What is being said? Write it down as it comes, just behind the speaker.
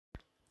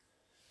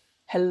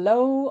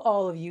Hello,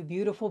 all of you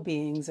beautiful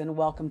beings, and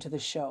welcome to the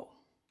show.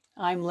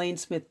 I'm Lane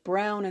Smith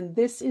Brown, and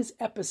this is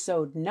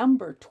episode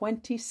number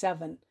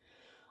 27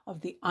 of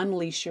the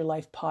Unleash Your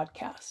Life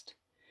podcast.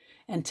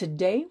 And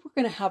today we're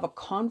going to have a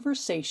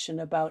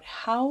conversation about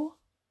how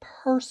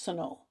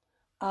personal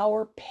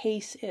our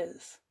pace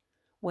is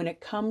when it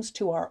comes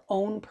to our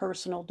own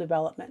personal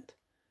development.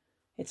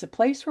 It's a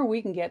place where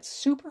we can get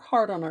super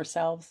hard on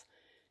ourselves,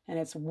 and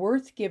it's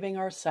worth giving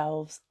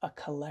ourselves a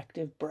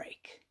collective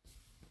break.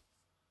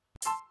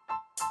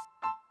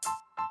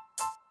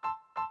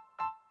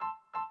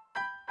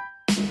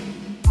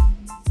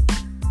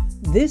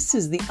 This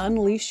is the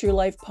Unleash Your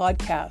Life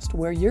podcast,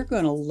 where you're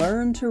going to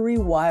learn to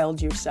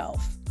rewild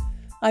yourself.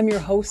 I'm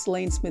your host,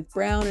 Lane Smith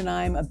Brown, and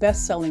I'm a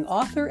best-selling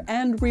author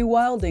and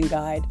rewilding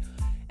guide.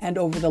 And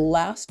over the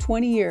last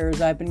 20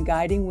 years, I've been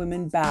guiding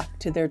women back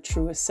to their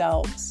truest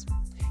selves.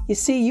 You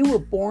see, you were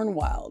born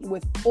wild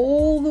with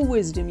all the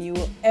wisdom you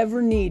will ever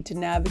need to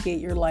navigate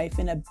your life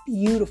in a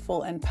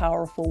beautiful and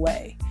powerful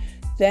way.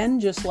 Then,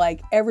 just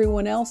like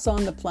everyone else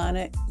on the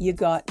planet, you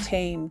got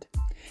tamed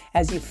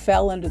as you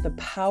fell under the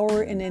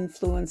power and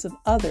influence of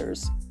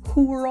others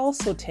who were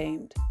also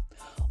tamed.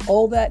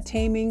 All that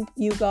taming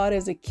you got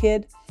as a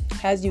kid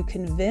has you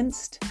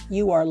convinced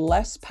you are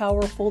less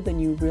powerful than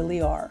you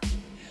really are.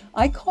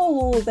 I call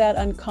all of that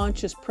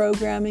unconscious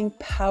programming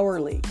power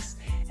leaks.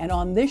 And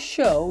on this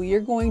show, you're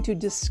going to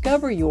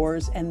discover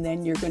yours, and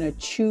then you're going to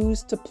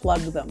choose to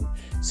plug them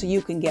so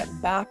you can get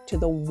back to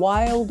the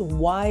wild,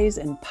 wise,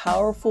 and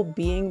powerful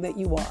being that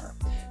you are.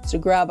 So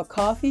grab a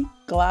coffee,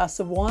 glass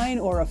of wine,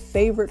 or a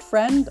favorite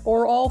friend,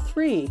 or all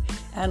three,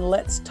 and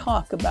let's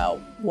talk about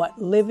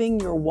what living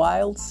your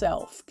wild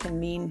self can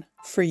mean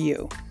for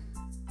you.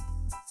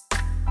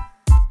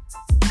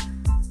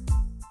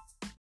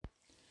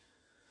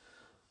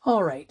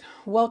 All right,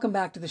 welcome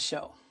back to the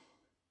show.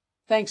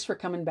 Thanks for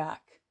coming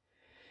back.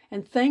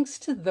 And thanks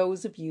to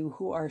those of you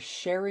who are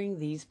sharing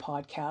these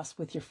podcasts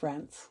with your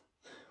friends.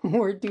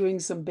 We're doing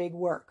some big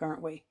work,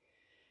 aren't we?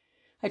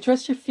 I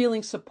trust you're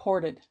feeling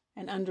supported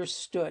and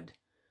understood.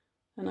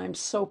 And I'm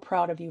so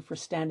proud of you for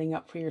standing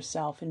up for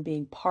yourself and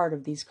being part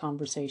of these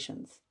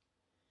conversations.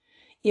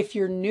 If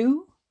you're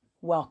new,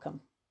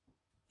 welcome.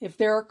 If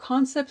there are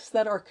concepts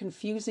that are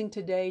confusing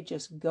today,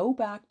 just go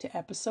back to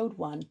episode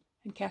 1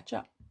 and catch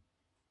up.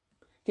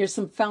 There's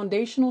some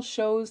foundational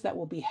shows that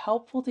will be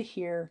helpful to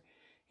hear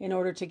in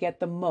order to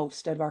get the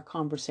most out of our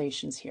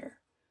conversations here.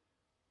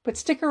 But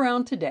stick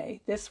around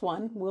today. This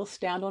one will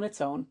stand on its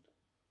own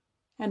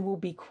and will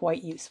be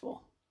quite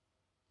useful.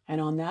 And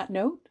on that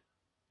note,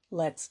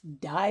 let's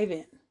dive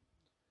in.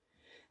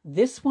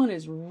 This one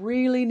is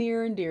really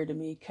near and dear to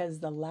me because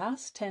the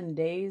last 10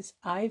 days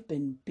I've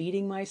been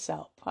beating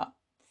myself up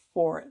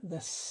for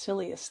the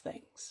silliest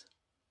things.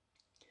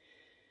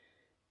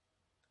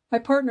 My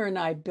partner and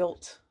I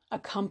built a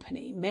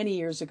company many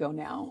years ago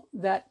now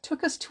that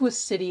took us to a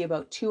city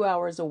about 2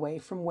 hours away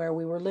from where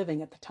we were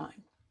living at the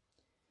time.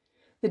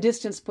 The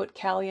distance put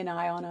Callie and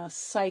I on a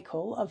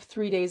cycle of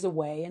 3 days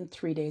away and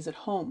 3 days at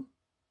home.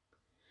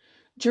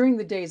 During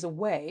the days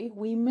away,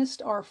 we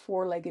missed our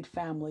 4-legged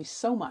family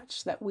so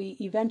much that we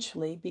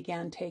eventually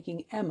began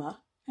taking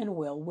Emma and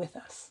Will with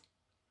us.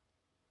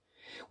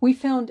 We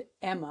found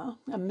Emma,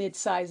 a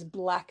mid-sized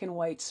black and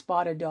white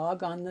spotted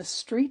dog, on the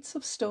streets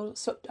of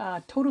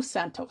Todos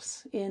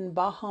Santos in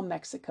Baja,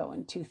 Mexico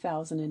in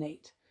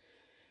 2008.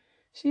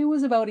 She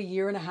was about 1.5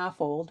 years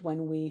old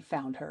when we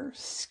found her,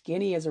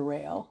 skinny as a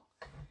rail,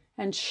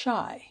 and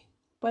shy,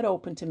 but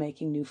open to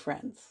making new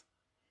friends.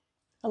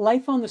 A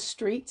life on the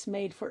streets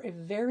made for a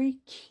very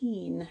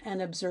keen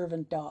and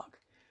observant dog.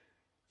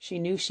 She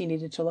knew she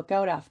needed to look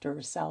out after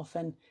herself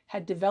and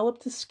had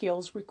developed the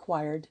skills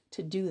required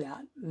to do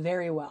that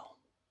very well.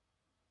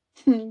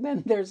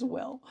 Then there's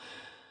Will.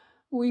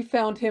 We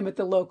found him at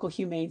the local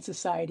Humane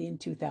Society in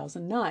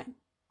 2009.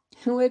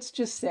 Let's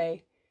just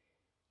say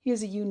he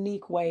has a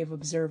unique way of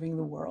observing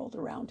the world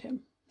around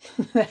him.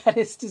 That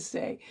is to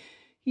say,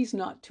 he's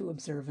not too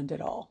observant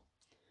at all.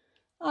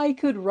 I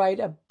could write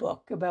a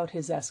book about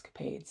his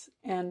escapades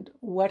and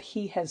what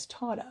he has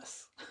taught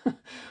us.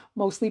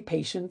 Mostly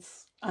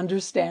patience,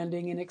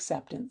 understanding, and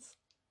acceptance.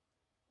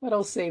 But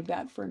I'll save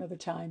that for another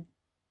time.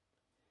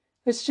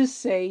 Let's just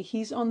say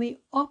he's on the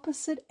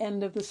opposite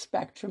end of the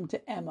spectrum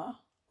to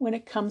Emma when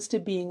it comes to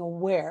being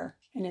aware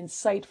and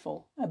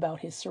insightful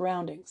about his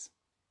surroundings.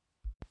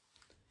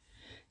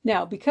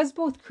 Now, because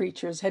both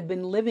creatures had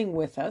been living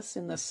with us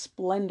in the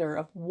splendor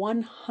of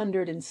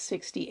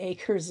 160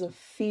 acres of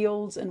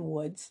fields and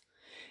woods,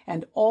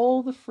 and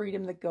all the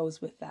freedom that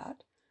goes with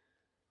that,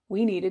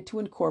 we needed to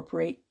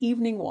incorporate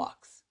evening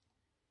walks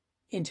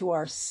into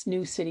our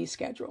new city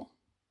schedule.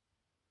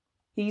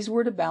 These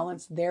were to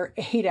balance their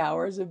 8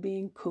 hours of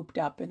being cooped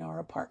up in our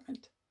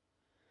apartment.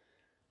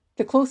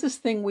 The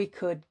closest thing we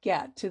could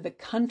get to the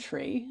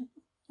country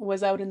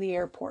was out in the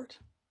airport,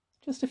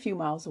 just a few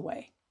miles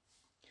away.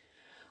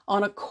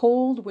 On a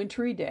cold,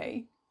 wintry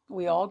day,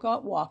 we all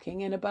got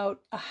walking, and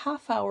about a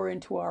half hour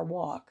into our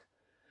walk,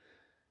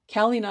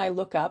 Callie and I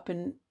look up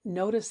and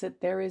notice that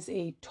there is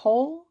a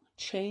tall,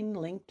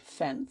 chain-linked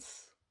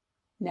fence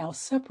now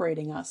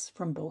separating us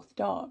from both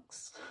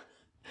dogs.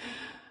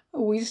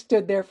 We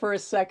stood there for a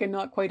second,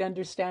 not quite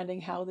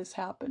understanding how this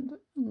happened.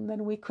 And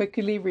then we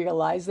quickly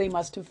realized they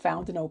must have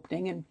found an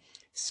opening and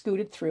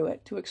scooted through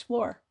it to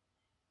explore.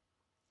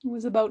 It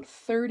was about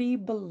 30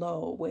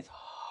 below with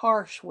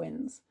harsh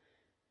winds,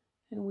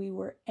 and we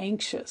were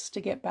anxious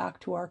to get back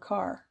to our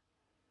car.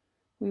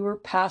 We were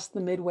past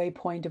the midway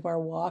point of our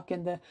walk,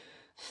 and the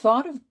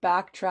thought of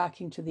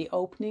backtracking to the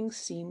opening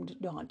seemed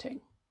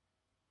daunting.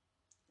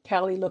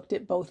 Callie looked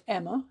at both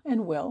Emma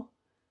and Will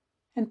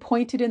and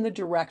pointed in the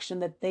direction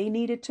that they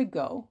needed to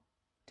go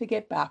to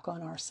get back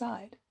on our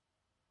side.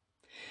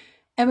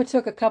 Emma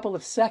took a couple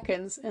of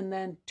seconds and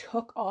then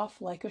took off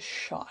like a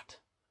shot.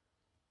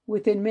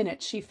 Within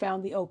minutes, she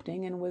found the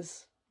opening and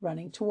was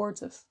running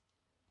towards us.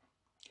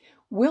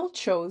 Will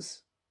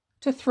chose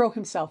to throw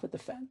himself at the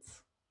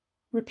fence,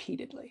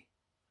 repeatedly,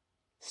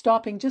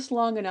 stopping just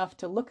long enough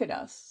to look at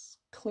us,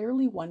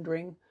 clearly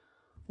wondering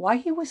why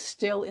he was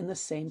still in the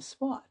same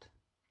spot.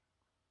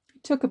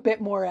 It took a bit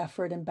more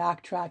effort and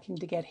backtracking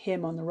to get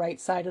him on the right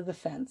side of the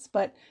fence,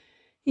 but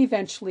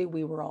eventually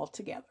we were all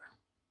together.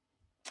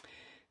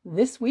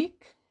 This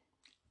week,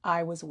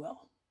 I was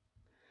Will,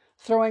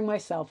 throwing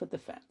myself at the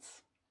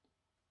fence.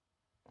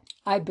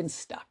 I'd been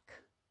stuck,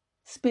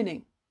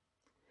 spinning,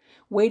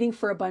 waiting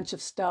for a bunch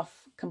of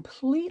stuff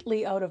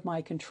completely out of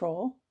my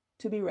control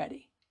to be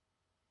ready.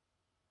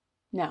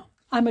 Now,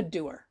 I'm a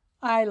doer.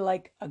 I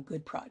like a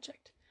good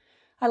project.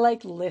 I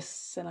like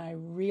lists, and I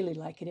really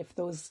like it if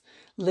those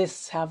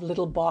lists have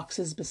little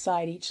boxes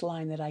beside each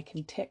line that I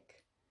can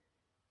tick.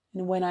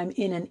 And when I'm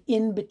in an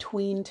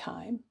in-between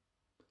time,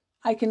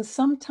 I can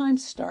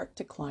sometimes start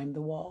to climb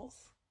the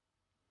walls.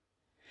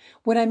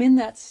 When I'm in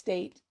that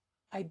state,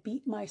 I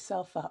beat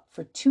myself up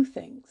for two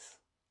things.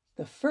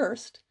 The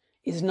first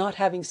is not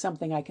having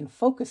something I can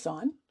focus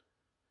on,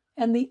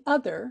 and the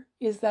other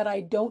is that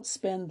I don't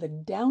spend the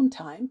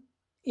downtime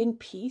in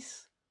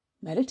peace,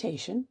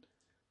 meditation,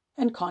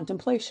 and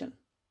contemplation,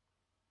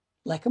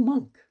 like a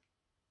monk.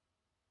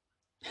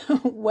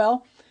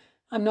 Well,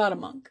 I'm not a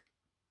monk,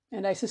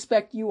 and I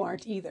suspect you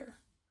aren't either.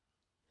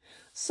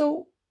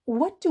 So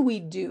what do we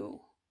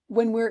do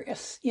when we're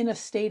in a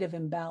state of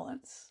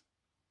imbalance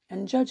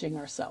and judging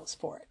ourselves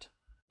for it?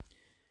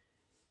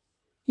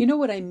 You know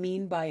what I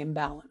mean by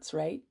imbalance,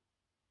 right?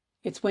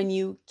 It's when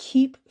you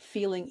keep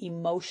feeling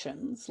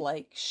emotions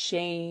like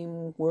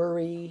shame,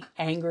 worry,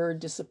 anger,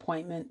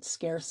 disappointment,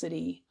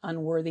 scarcity,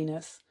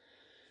 unworthiness.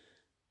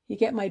 You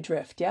get my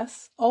drift,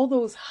 yes? All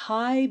those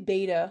high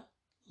beta,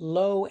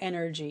 low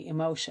energy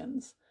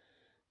emotions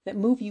that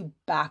move you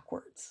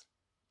backwards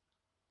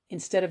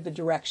instead of the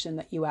direction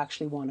that you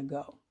actually want to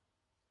go.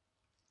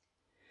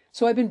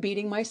 So I've been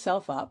beating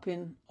myself up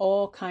in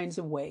all kinds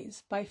of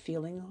ways by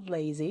feeling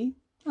lazy,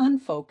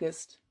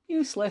 unfocused,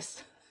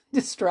 useless,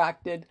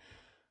 distracted,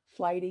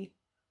 flighty.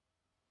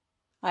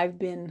 I've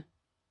been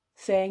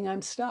saying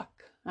I'm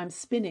stuck, I'm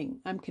spinning,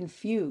 I'm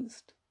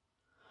confused.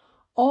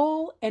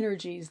 All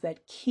energies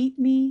that keep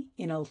me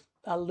in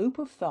a loop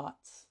of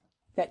thoughts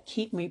that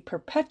keep me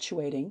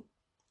perpetuating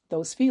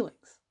those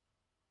feelings.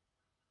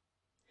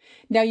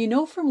 Now, you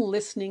know from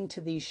listening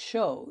to these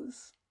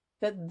shows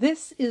that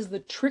this is the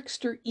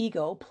trickster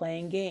ego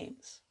playing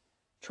games,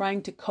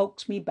 trying to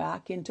coax me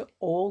back into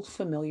old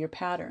familiar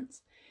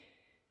patterns.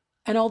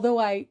 And although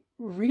I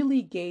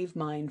really gave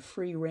mine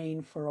free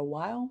rein for a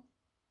while,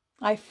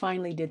 I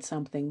finally did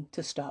something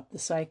to stop the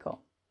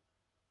cycle.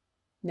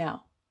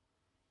 Now,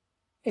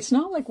 it's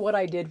not like what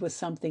I did was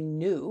something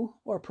new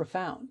or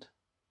profound.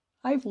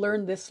 I've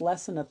learned this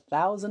lesson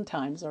 1,000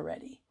 times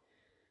already.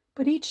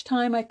 But each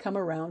time I come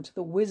around to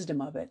the wisdom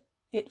of it,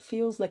 it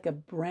feels like a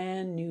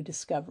brand new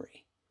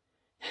discovery.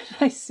 And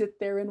I sit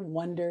there and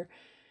wonder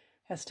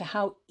as to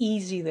how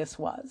easy this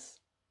was.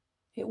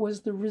 It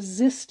was the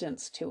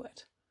resistance to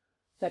it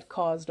that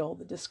caused all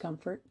the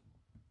discomfort.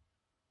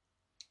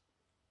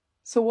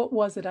 So what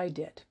was it I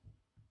did?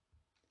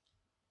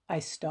 I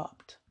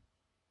stopped.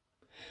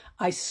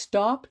 I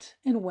stopped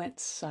and went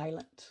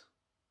silent.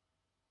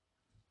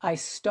 I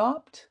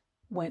stopped,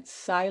 went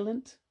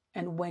silent,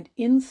 and went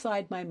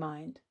inside my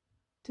mind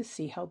to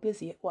see how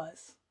busy it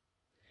was.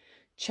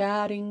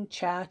 Chatting,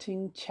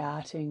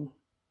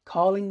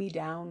 calling me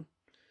down,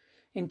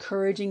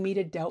 encouraging me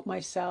to doubt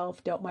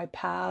myself, doubt my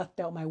path,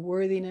 doubt my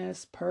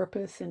worthiness,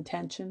 purpose,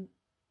 intention.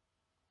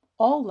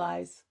 All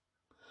lies,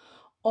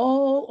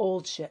 all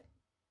old shit.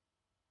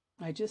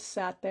 I just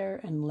sat there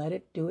and let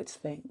it do its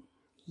thing.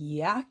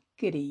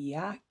 Yakety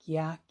yak,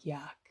 yak,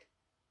 yak.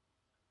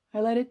 I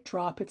let it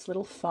drop its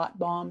little thought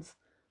bombs,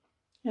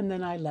 and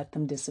then I let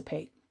them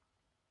dissipate.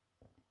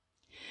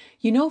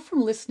 You know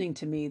from listening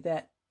to me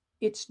that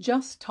it's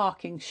just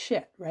talking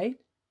shit, right?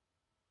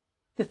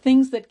 The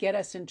things that get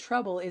us in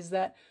trouble is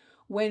that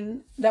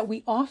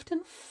we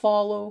often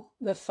follow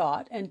the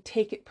thought and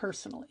take it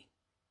personally.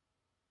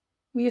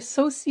 We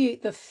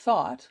associate the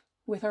thought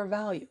with our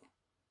value,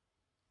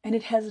 and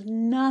it has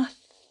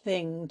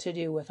nothing to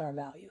do with our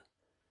value.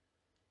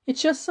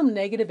 It's just some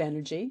negative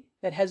energy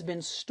that has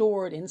been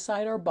stored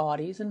inside our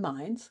bodies and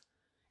minds,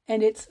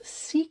 and it's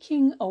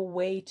seeking a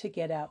way to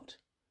get out.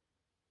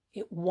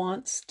 It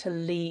wants to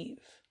leave.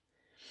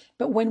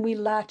 But when we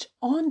latch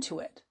onto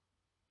it,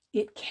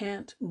 it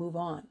can't move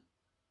on.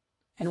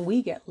 And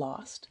we get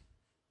lost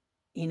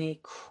in a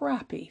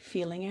crappy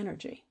feeling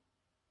energy.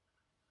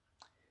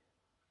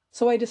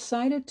 So I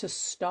decided to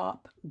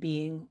stop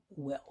being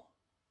Will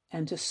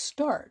and to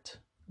start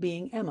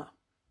being Emma.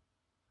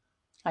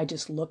 I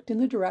just looked in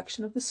the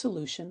direction of the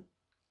solution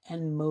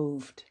and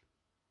moved.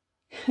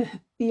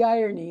 The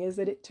irony is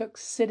that it took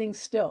sitting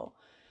still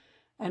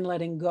and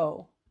letting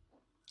go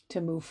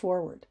to move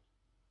forward.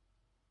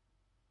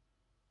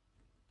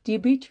 Do you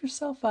beat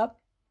yourself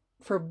up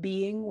for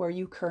being where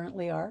you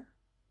currently are?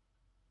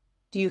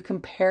 Do you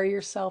compare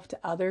yourself to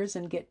others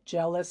and get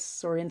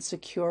jealous or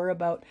insecure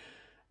about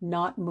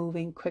not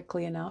moving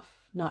quickly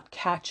enough, not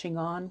catching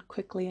on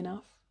quickly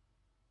enough?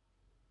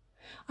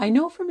 I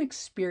know from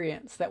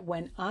experience that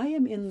when I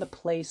am in the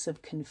place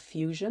of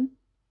confusion,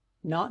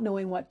 not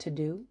knowing what to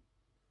do,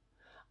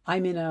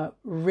 I'm in a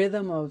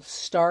rhythm of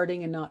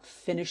starting and not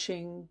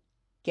finishing,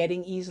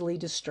 getting easily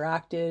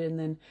distracted, and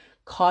then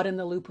caught in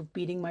the loop of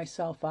beating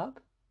myself up.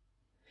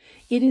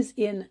 It is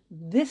in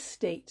this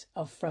state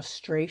of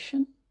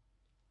frustration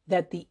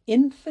that the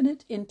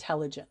infinite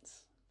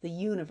intelligence, the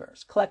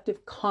universe,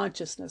 collective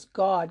consciousness,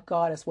 God,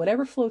 Goddess,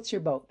 whatever floats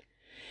your boat,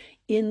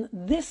 in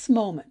this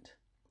moment,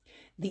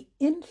 the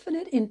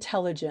infinite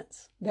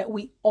intelligence that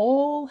we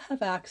all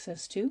have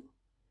access to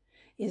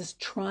is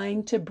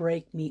trying to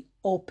break me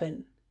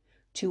open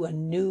to a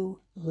new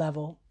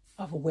level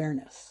of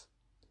awareness.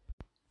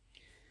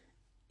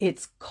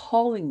 It's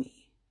calling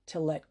me to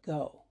let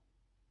go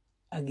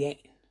again.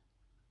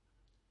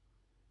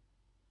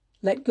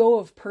 Let go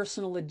of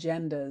personal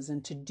agendas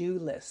and to-do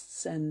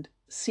lists and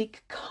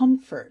seek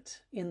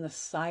comfort in the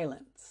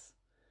silence,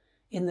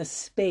 in the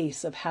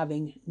space of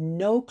having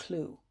no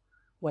clue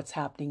what's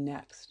happening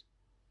next,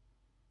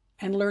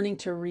 and learning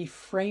to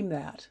reframe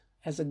that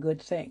as a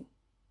good thing.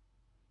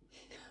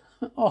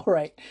 All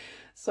right,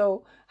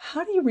 so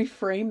how do you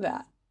reframe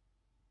that?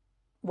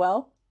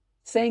 Well,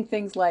 saying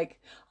things like,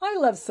 I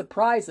love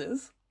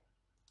surprises,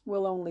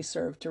 will only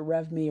serve to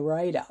rev me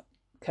right up,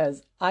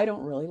 because I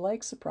don't really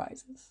like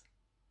surprises.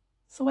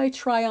 So I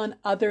try on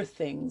other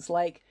things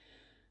like,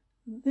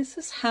 this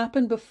has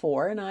happened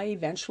before and I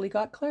eventually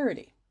got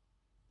clarity.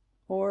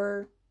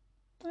 Or,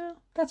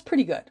 well, that's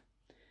pretty good.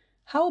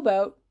 How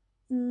about,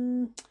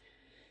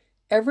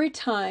 every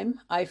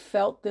time I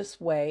felt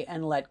this way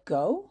and let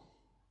go,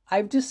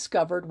 I've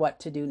discovered what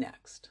to do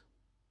next.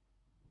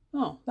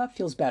 Oh, that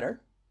feels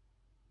better.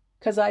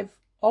 Because I've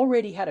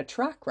already had a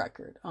track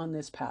record on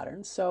this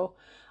pattern, so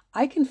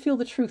I can feel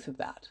the truth of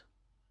that.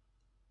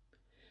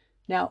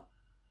 Now,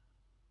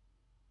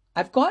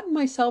 I've gotten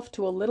myself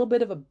to a little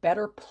bit of a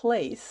better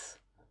place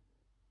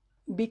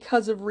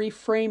because of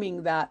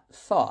reframing that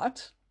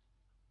thought.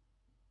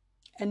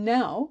 And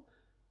now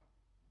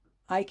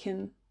I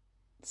can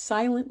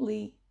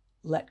silently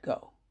let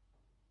go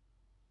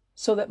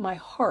so that my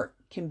heart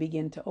can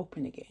begin to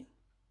open again.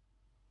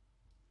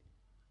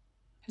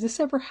 Has this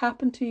ever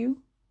happened to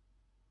you?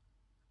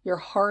 Your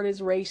heart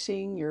is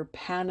racing, you're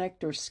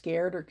panicked or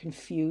scared or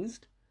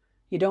confused.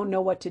 You don't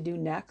know what to do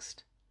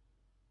next.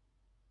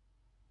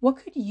 What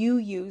could you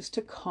use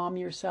to calm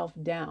yourself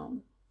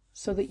down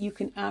so that you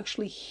can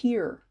actually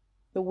hear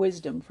the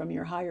wisdom from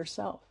your higher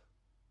self?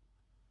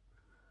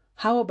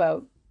 How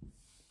about,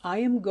 I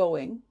am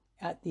going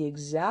at the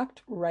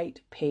exact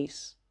right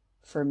pace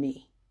for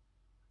me.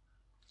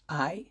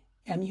 I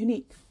am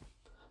unique.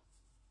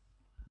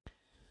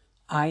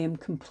 I am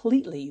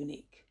completely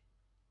unique.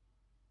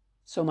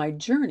 So my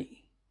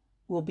journey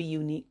will be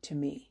unique to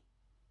me.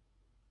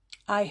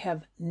 I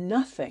have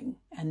nothing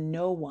and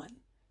no one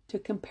to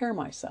compare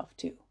myself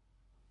to.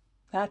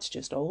 That's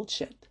just old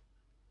shit.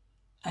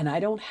 And I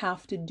don't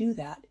have to do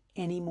that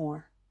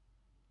anymore.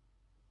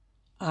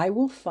 I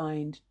will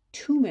find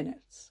 2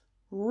 minutes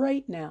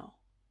right now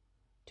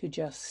to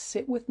just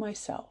sit with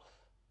myself,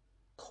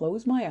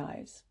 close my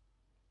eyes,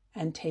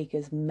 and take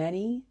as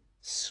many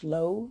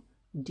slow,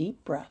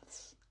 deep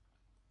breaths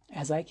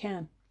as I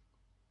can.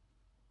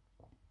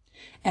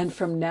 And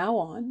from now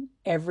on,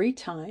 every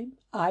time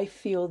I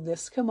feel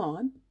this come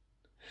on,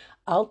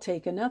 I'll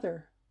take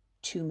another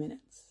 2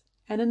 minutes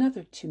and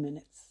another 2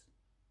 minutes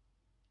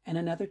and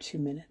another 2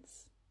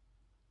 minutes.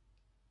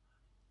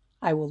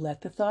 I will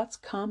let the thoughts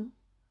come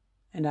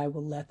and I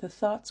will let the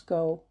thoughts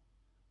go,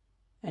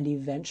 and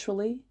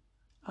eventually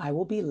I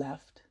will be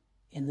left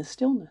in the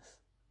stillness.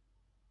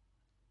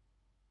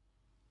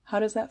 How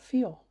does that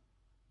feel?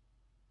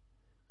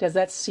 Does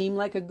that seem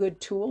like a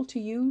good tool to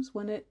use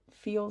when it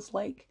feels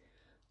like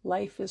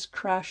life is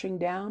crashing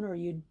down or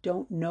you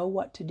don't know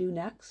what to do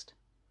next?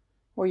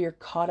 Or you're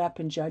caught up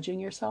in judging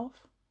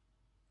yourself?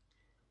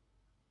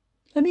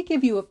 Let me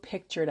give you a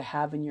picture to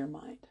have in your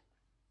mind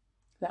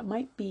that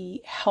might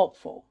be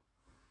helpful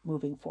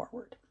moving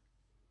forward.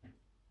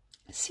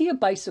 See a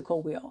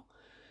bicycle wheel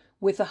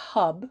with a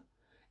hub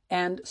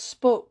and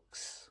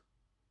spokes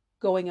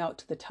going out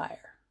to the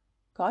tire.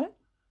 Got it?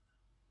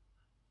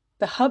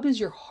 The hub is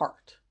your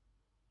heart.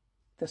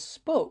 The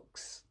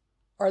spokes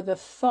are the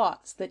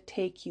thoughts that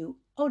take you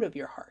out of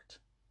your heart.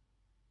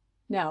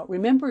 Now,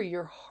 remember,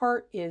 your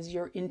heart is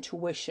your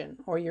intuition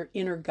or your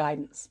inner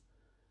guidance.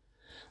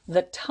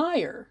 The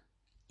tire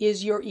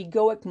is your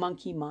egoic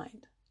monkey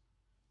mind.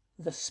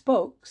 The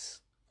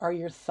spokes are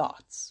your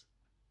thoughts.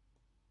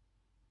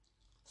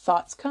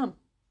 Thoughts come.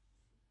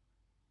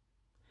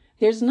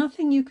 There's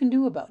nothing you can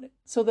do about it.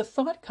 So the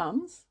thought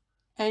comes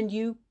and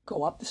you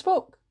go up the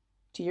spoke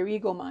to your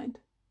ego mind.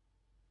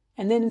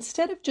 And then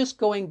instead of just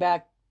going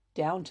back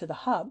down to the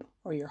hub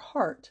or your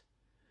heart,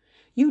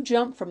 you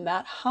jump from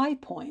that high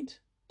point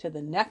to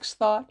the next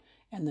thought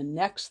and the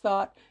next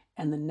thought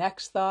and the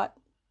next thought.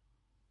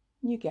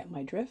 You get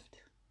my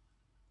drift.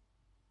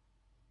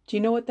 Do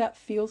you know what that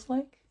feels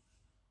like?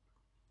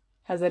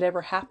 Has that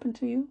ever happened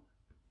to you?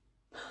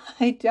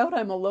 I doubt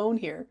I'm alone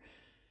here.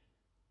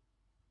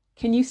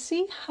 Can you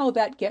see how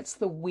that gets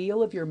the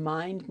wheel of your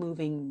mind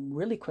moving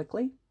really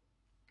quickly?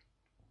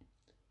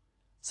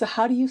 So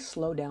how do you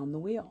slow down the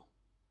wheel?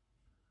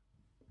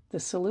 The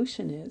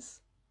solution is,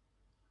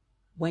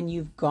 when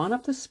you've gone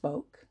up the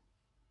spoke,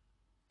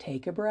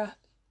 take a breath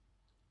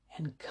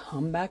and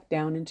come back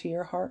down into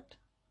your heart.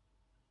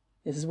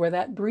 This is where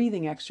that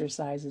breathing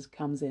exercises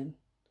comes in.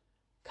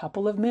 A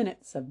couple of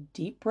minutes of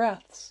deep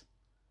breaths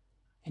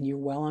and you're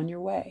well on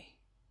your way.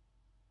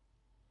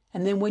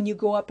 And then when you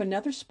go up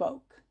another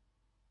spoke,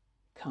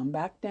 come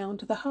back down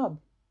to the hub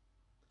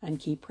and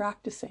keep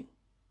practicing.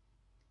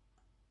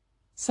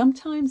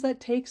 Sometimes that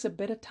takes a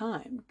bit of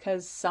time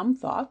because some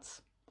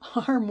thoughts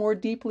are more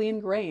deeply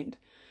ingrained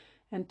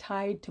and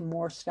tied to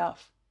more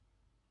stuff.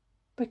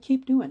 But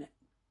keep doing it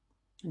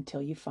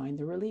until you find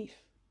the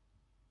relief.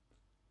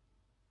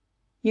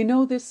 You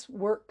know this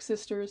work,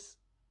 sisters.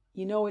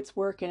 You know it's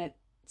work, and it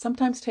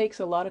sometimes takes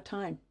a lot of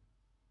time.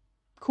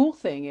 Cool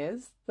thing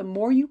is, the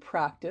more you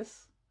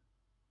practice,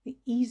 the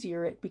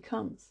easier it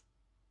becomes.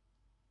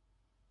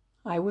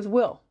 I was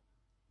Will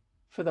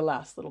for the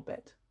last little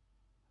bit,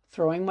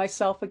 throwing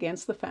myself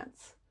against the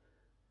fence.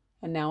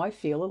 And now I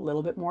feel a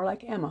little bit more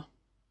like Emma.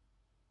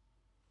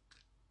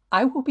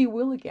 I will be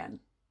Will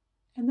again,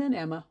 and then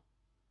Emma,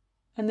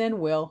 and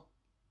then Will.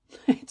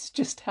 It's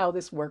just how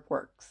this work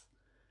works.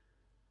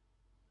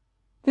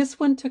 This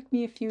one took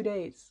me a few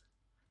days,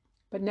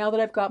 but now that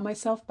I've got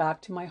myself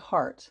back to my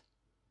heart,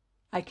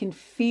 I can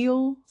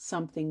feel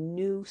something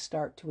new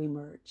start to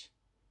emerge,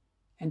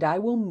 and I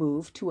will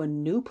move to a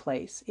new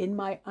place in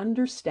my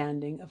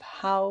understanding of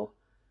how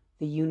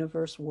the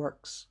universe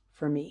works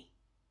for me.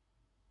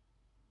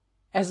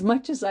 As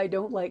much as I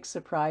don't like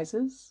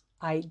surprises,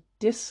 I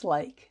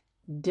dislike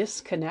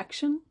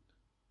disconnection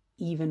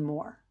even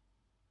more.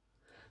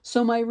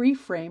 So my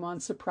reframe on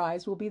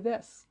surprise will be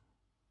this.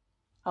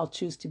 I'll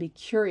choose to be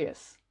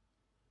curious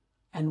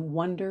and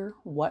wonder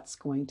what's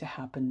going to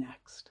happen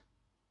next.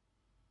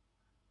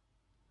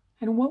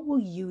 And what will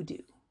you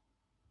do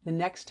the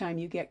next time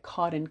you get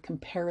caught in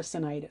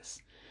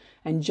comparisonitis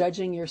and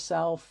judging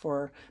yourself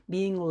for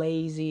being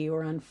lazy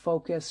or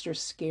unfocused or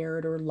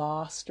scared or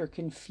lost or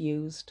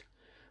confused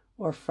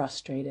or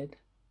frustrated?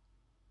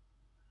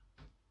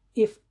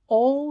 If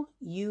all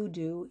you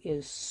do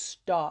is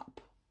stop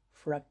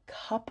for a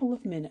couple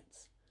of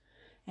minutes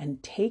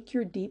and take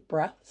your deep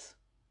breaths,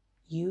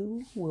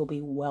 you will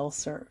be well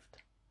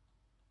served.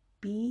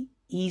 Be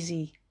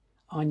easy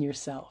on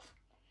yourself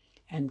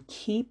and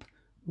keep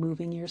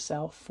moving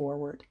yourself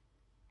forward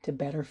to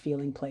better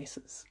feeling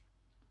places.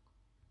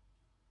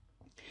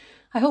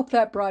 I hope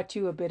that brought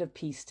you a bit of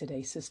peace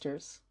today,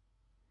 sisters.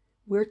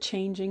 We're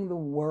changing the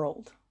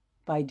world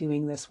by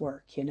doing this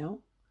work, you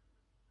know?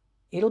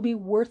 It'll be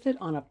worth it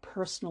on a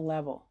personal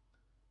level,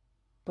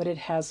 but it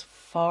has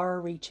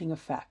far-reaching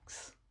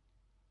effects.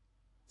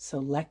 So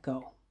let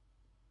go.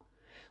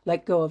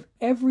 Let go of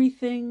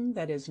everything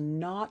that is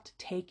not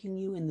taking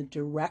you in the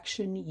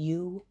direction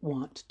you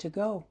want to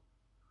go.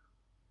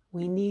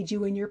 We need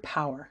you in your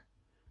power,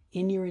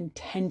 in your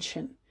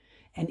intention,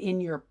 and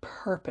in your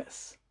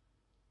purpose.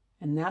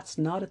 And that's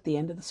not at the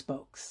end of the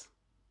spokes.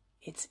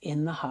 It's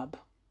in the hub.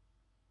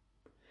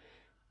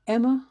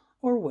 Emma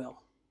or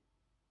Will?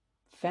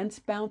 Fence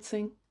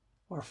bouncing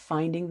or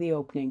finding the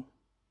opening?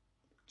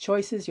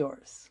 Choice is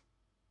yours.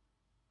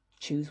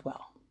 Choose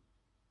well.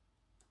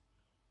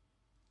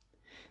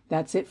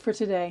 That's it for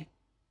today.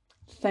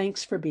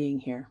 Thanks for being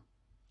here.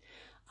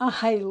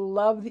 I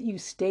love that you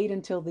stayed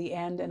until the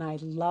end, and I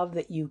love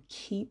that you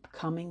keep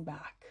coming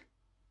back.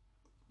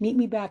 Meet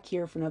me back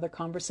here for another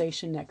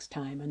conversation next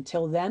time.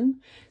 Until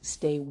then,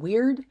 stay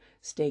weird,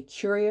 stay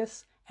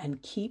curious,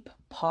 and keep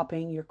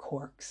popping your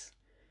corks.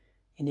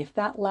 And if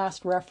that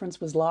last reference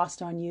was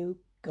lost on you,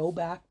 go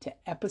back to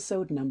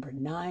episode number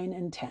 9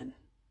 and 10.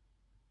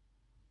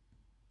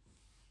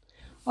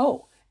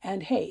 Oh,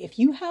 and hey, if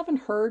you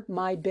haven't heard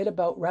my bit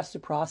about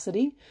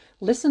reciprocity,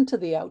 listen to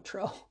the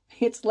outro.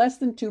 It's less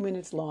than 2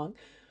 minutes long,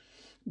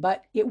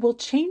 but it will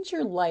change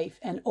your life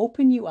and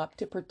open you up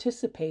to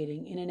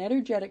participating in an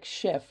energetic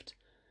shift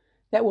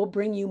that will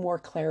bring you more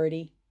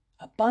clarity,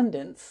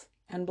 abundance,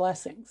 and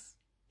blessings.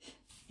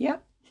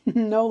 Yep,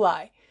 No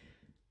lie.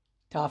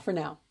 Ta for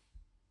now.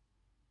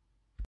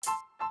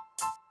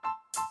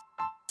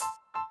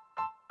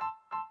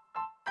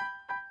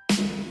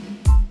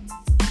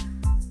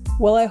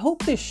 Well, I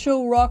hope this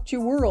show rocked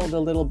your world a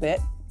little bit.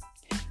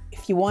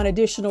 If you want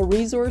additional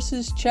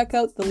resources, check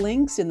out the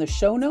links in the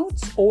show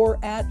notes or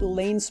at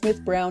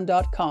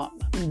lanesmithbrown.com.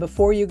 And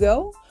before you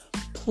go,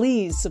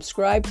 please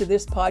subscribe to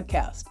this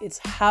podcast. It's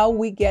how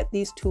we get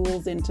these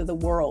tools into the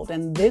world.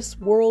 And this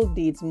world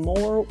needs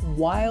more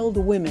wild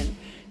women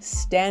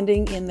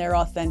standing in their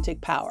authentic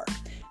power.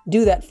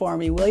 Do that for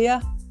me, will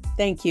ya?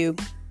 Thank you.